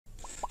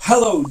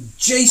Hello,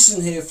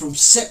 Jason here from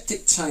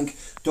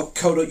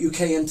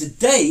septictank.co.uk, and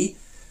today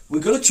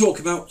we're going to talk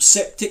about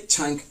septic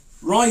tank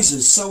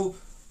risers. So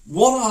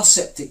what are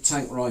septic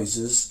tank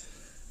risers,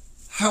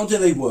 how do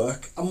they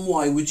work, and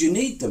why would you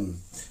need them?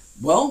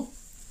 Well,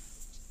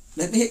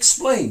 let me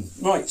explain.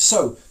 Right,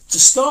 so to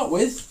start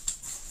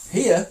with,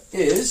 here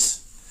is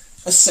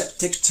a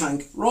septic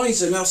tank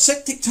riser. Now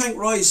septic tank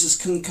risers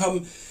can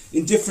come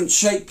in different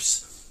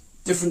shapes,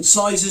 different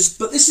sizes,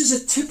 but this is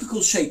a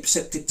typical shape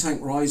septic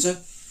tank riser.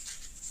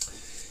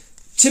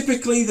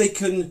 Typically they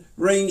can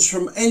range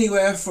from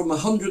anywhere from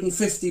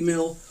 150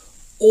 mil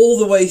all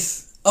the way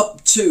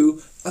up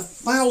to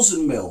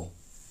 1,000 mil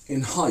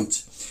in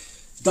height.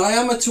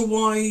 Diameter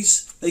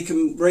wise, they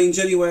can range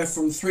anywhere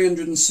from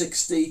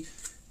 360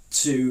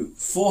 to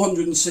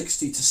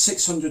 460 to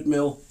 600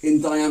 mil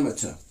in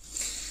diameter.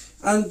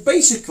 And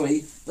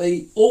basically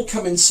they all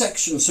come in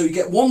sections. So you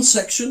get one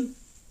section,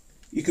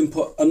 you can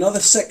put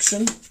another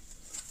section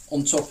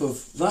on top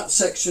of that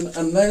section,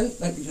 and then,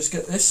 let me just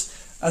get this,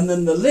 and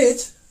then the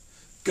lid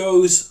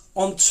goes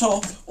on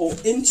top or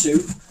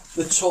into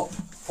the top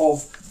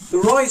of the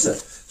riser.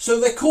 So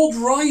they're called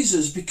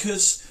risers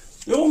because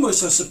they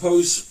almost, I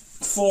suppose,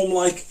 form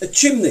like a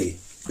chimney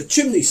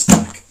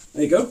stack.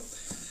 There you go.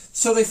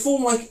 So they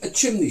form like a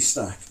chimney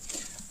stack,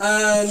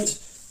 and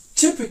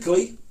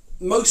typically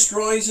most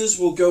risers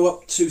will go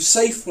up to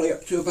safely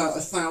up to about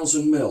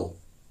 1,000 mil.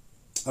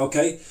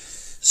 Okay,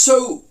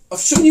 so I've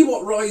shown you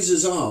what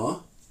risers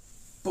are,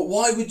 but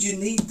why would you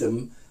need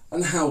them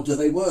and how do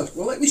they work?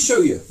 Well, let me show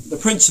you the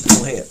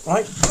principle here,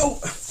 right? Oh,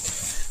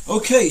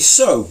 okay,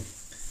 so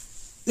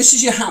this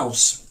is your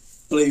house,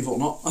 believe it or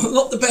not. I'm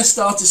not the best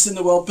artist in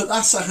the world, but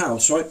that's a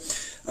house, right?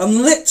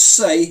 And let's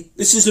say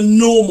this is a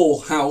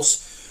normal house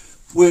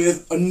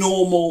with a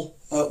normal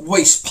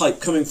waste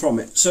pipe coming from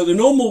it. So the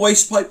normal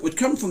waste pipe would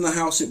come from the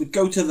house, it would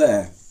go to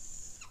there.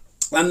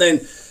 And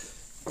then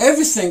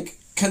everything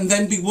can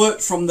then be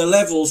worked from the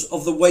levels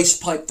of the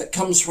waste pipe that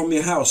comes from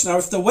your house. Now,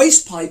 if the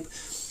waste pipe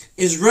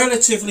is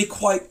relatively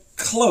quite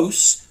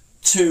close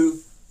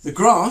to the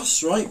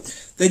grass,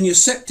 right, then your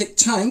septic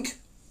tank,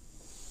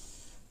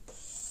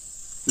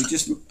 we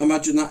just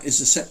imagine that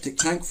is a septic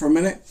tank for a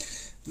minute,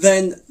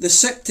 then the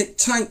septic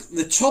tank,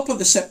 the top of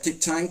the septic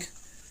tank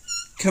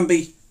can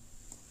be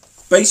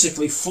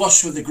basically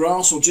flush with the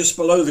grass or just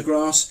below the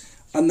grass,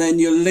 and then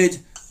your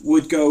lid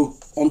would go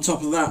on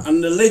top of that,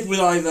 and the lid would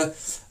either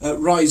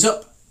rise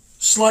up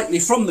slightly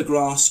from the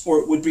grass or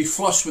it would be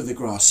flush with the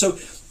grass. So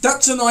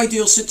that's an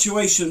ideal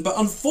situation, but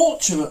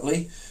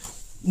unfortunately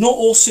not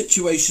all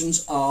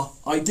situations are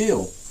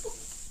ideal.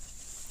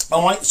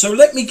 All right, so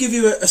let me give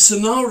you a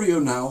scenario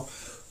now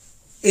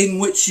in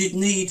which you'd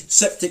need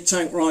septic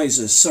tank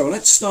risers. So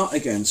let's start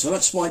again. So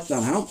let's wipe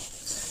that out,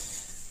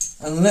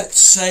 and let's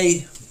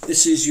say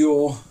this is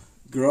your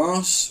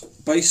grass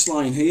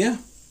baseline here,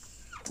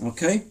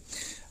 okay,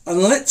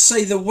 and let's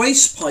say the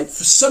waste pipe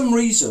for some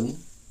reason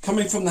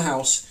coming from the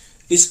house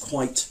is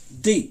quite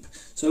deep.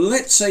 So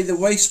let's say the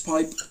waste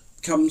pipe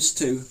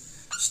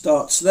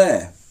starts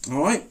there,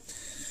 all right,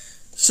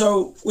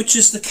 so which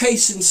is the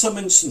case in some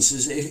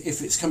instances.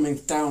 If it's coming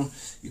down,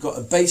 you've got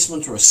a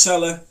basement or a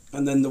cellar,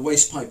 and then the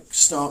waste pipe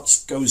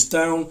goes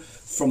down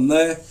from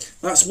there.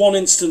 That's one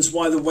instance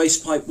why the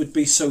waste pipe would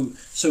be so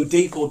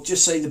deep, or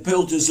just say the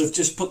builders have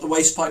just put the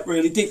waste pipe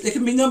really deep. There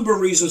can be a number of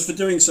reasons for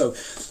doing so.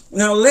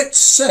 Now let's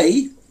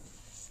say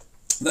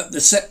that the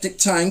septic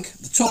tank,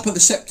 the top of the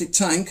septic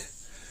tank,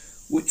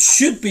 which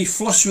should be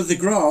flush with the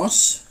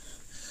grass,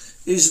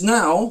 is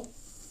now,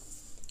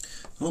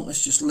 well,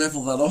 let's just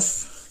level that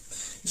off.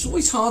 It's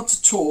always hard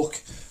to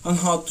talk and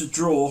hard to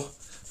draw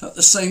at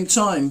the same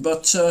time,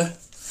 but at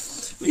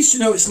least you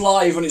know it's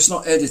live and it's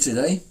not edited,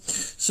 eh?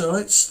 So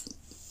let's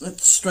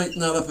straighten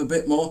that up a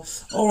bit more.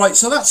 All right,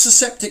 so that's the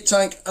septic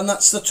tank, and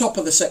that's the top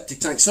of the septic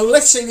tank. So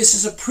let's say this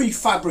is a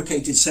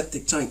prefabricated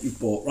septic tank you've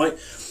bought, right?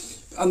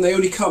 And they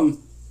only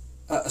come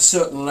at a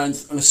certain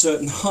length and a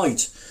certain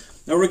height.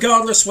 Now,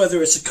 regardless whether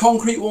it's a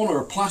concrete one or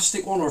a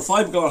plastic one or a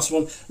fiberglass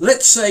one,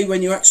 let's say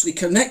when you actually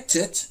connect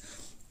it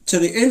to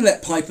the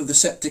inlet pipe of the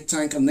septic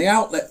tank and the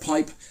outlet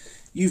pipe,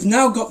 you've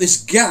now got this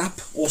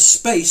gap or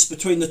space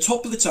between the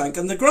top of the tank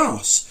and the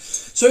grass.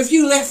 So if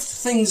you left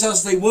things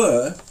as they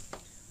were,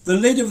 the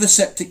lid of the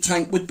septic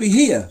tank would be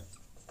here.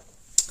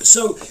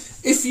 So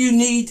if you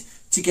need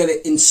to get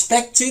it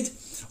inspected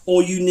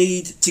or you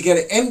need to get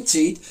it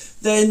emptied,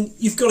 then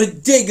you've got to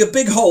dig a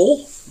big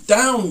hole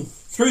down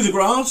through the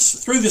grass,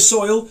 through the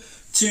soil,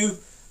 to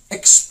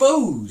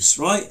expose,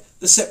 right,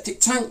 the septic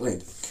tank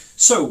lid.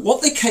 So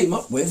what they came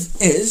up with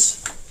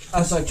is,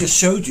 as I just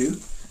showed you,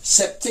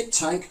 septic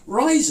tank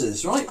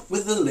risers, right,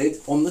 with the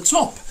lid on the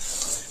top.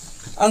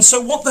 And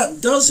so what that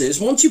does is,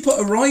 once you put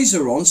a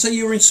riser on, say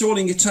you're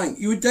installing your tank,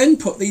 you would then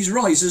put these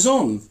risers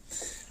on,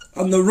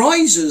 and the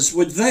risers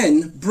would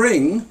then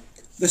bring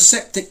the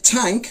septic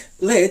tank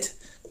lid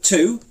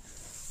to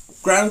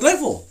ground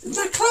level. Isn't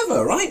that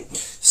clever, right?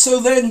 So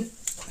then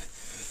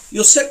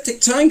your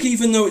septic tank,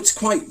 even though it's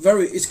quite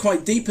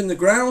deep in the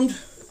ground,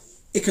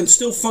 it can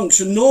still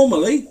function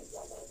normally,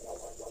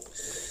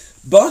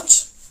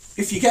 but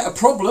if you get a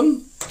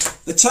problem,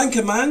 the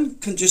tanker man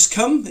can just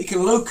come, he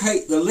can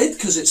locate the lid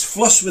because it's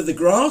flush with the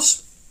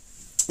grass.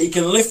 He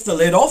can lift the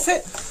lid off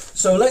it.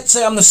 So let's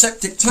say I'm the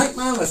septic tank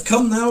man, I've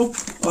come now,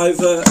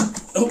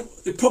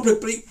 it'd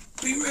probably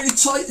be really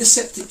tight, the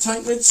septic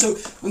tank lid. So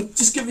I'm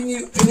just giving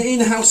you an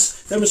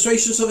in-house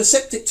demonstration. So the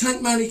septic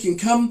tank man, he can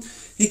come,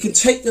 he can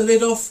take the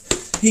lid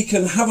off, he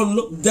can have a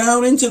look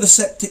down into the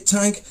septic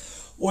tank,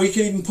 or he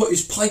can even put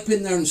his pipe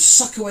in there and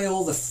suck away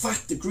all the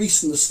fat, the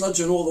grease and the sludge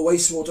and all the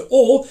wastewater.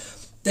 Or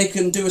they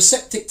can do a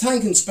septic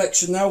tank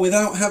inspection now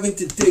without having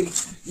to dig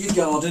your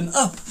garden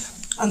up.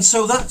 And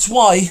so that's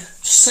why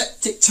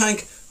septic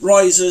tank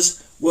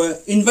risers were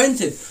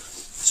invented.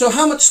 So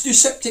how much do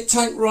septic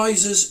tank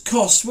risers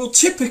cost? Well,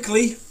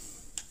 typically,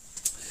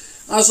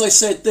 as I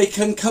said, they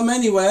can come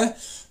anywhere.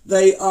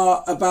 They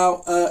are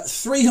about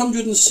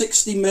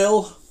 360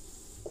 mil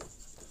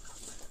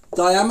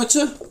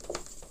diameter,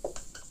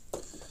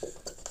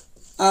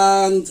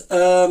 and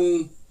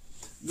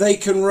they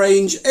can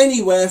range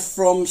anywhere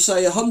from,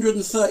 say,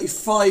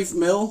 135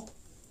 mil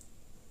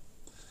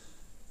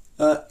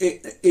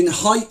in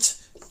height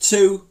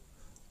to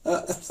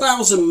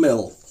 1,000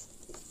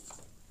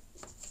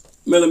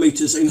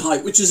 millimeters in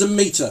height, which is a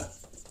meter.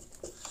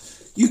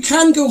 You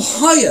can go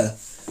higher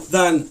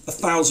than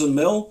 1,000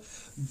 mil,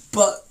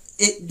 but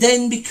it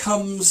then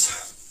becomes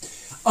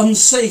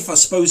unsafe, I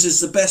suppose is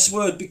the best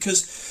word,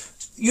 because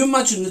you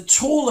imagine the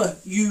taller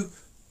you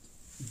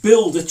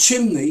build a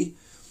chimney,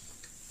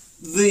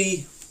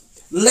 the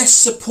less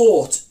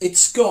support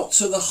it's got.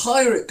 So the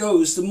higher it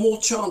goes, the more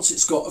chance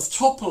it's got of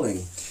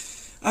toppling.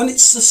 And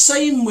it's the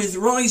same with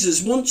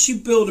risers. Once you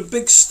build a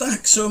big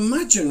stack, so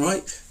imagine,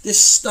 right, this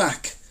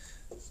stack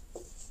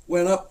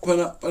went up and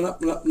up and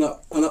up and up and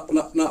up and up and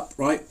up and up,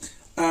 right?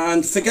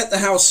 And forget the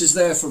house is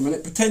there for a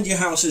minute. Pretend your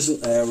house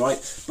isn't there, right?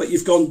 But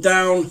you've gone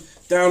down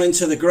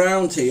into the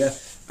ground here,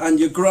 and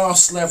your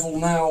grass level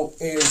now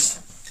is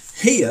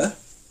here,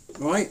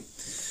 right?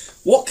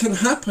 What can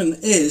happen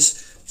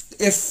is,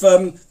 if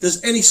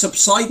there's any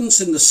subsidence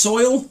in the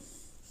soil,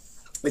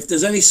 if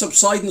there's any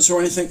subsidence or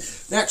anything,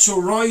 the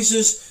actual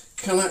risers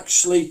can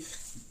actually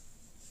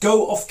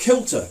go off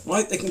kilter,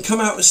 right? They can come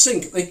out of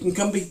sync, they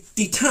can be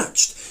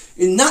detached.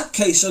 In that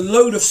case, a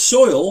load of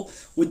soil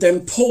would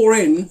then pour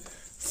in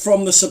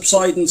from the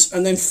subsidence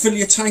and then fill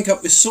your tank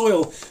up with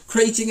soil,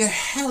 creating a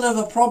hell of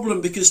a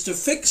problem, because to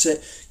fix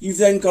it, you've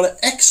then got to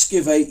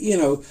excavate, you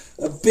know,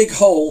 a big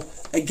hole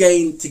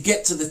again to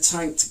get to the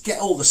tank, to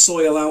get all the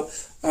soil out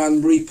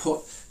and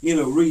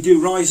redo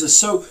risers.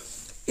 So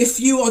if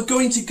you are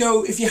going to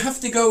go, if you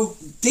have to go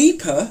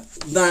deeper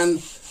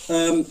than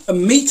a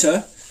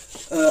meter,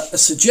 a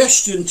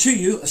suggestion to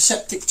you, a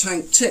septic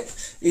tank tip,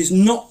 is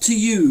not to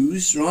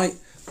use, right,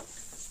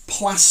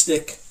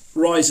 plastic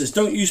risers.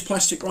 Don't use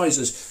plastic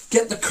risers.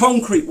 Get the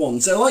concrete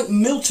ones. They're like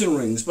Milton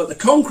rings, but the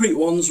concrete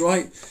ones,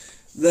 right,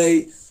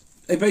 they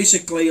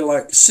basically are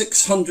like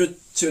 600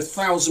 to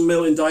 1,000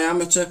 mil in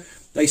diameter.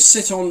 They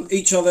sit on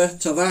each other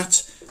to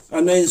that,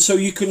 and then so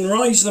you can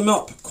rise them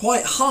up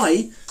quite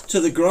high to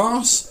the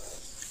grass.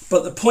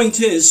 But the point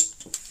is,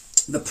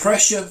 the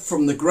pressure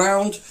from the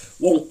ground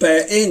won't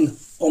bear in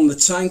on the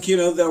tank, you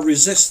know, they'll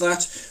resist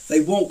that.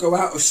 They won't go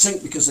out of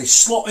sync because they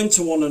slot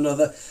into one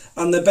another,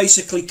 and they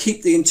basically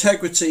keep the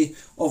integrity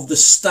of the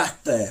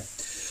stack there.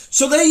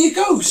 So there you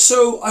go.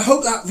 So I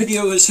hope that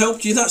video has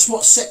helped you. That's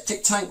what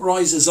septic tank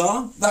risers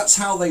are. That's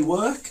how they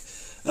work.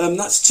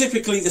 That's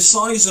typically the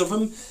size of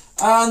them,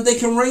 and they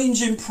can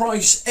range in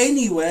price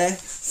anywhere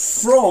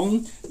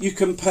from, you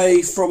can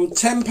pay from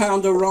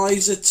 £10 a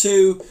riser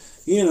to,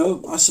 you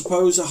know, I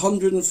suppose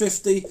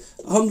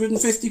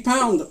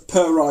 £150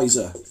 per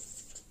riser.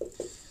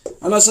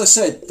 And as I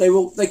said,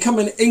 they come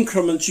in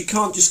increments. You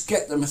can't just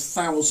get them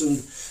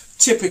 1,000.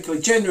 Typically,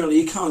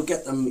 generally, you can't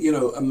get them, you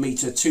know, a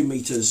meter, 2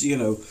 meters, you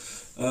know,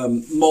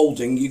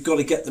 moulding. You've got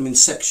to get them in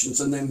sections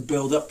and then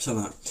build up to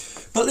that.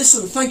 But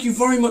listen, thank you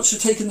very much for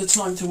taking the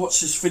time to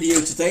watch this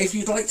video today. If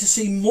you'd like to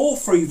see more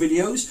free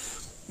videos,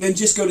 then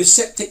just go to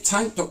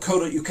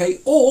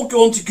septictank.co.uk or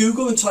go onto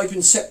Google and type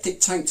in Septic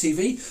Tank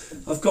TV.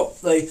 I've got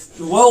the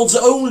world's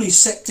only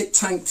Septic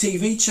Tank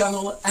TV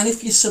channel, and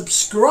if you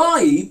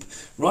subscribe,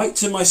 right,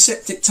 to my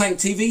Septic Tank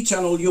TV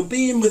channel, you'll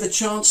be in with a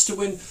chance to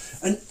win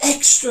an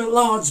extra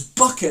large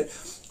bucket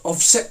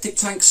of septic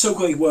tank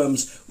soakaway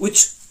worms,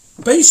 which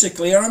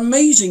basically are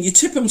amazing. You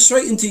tip them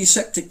straight into your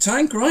septic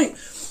tank, right?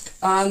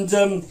 And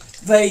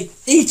they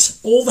eat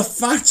all the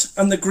fat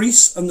and the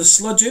grease and the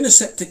sludge in a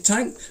septic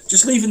tank,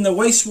 just leaving the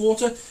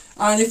wastewater.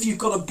 And if you've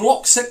got a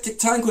block septic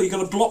tank or you've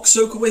got a block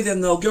soakaway,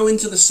 then they'll go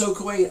into the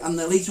soakaway and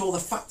they'll eat all the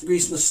fat, the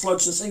grease and the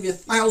sludge, and save you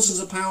thousands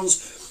of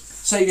pounds,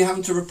 save you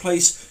having to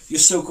replace your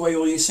soakaway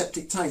or your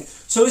septic tank.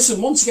 So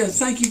listen, once again,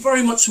 thank you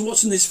very much for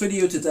watching this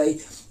video today.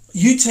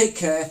 You take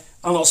care,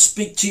 and I'll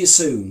speak to you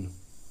soon.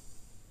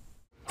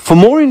 For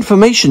more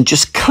information,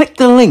 just click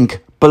the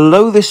link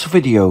below this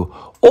video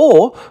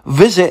or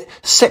visit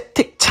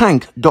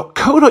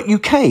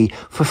septictank.co.uk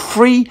for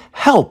free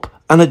help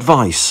and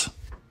advice.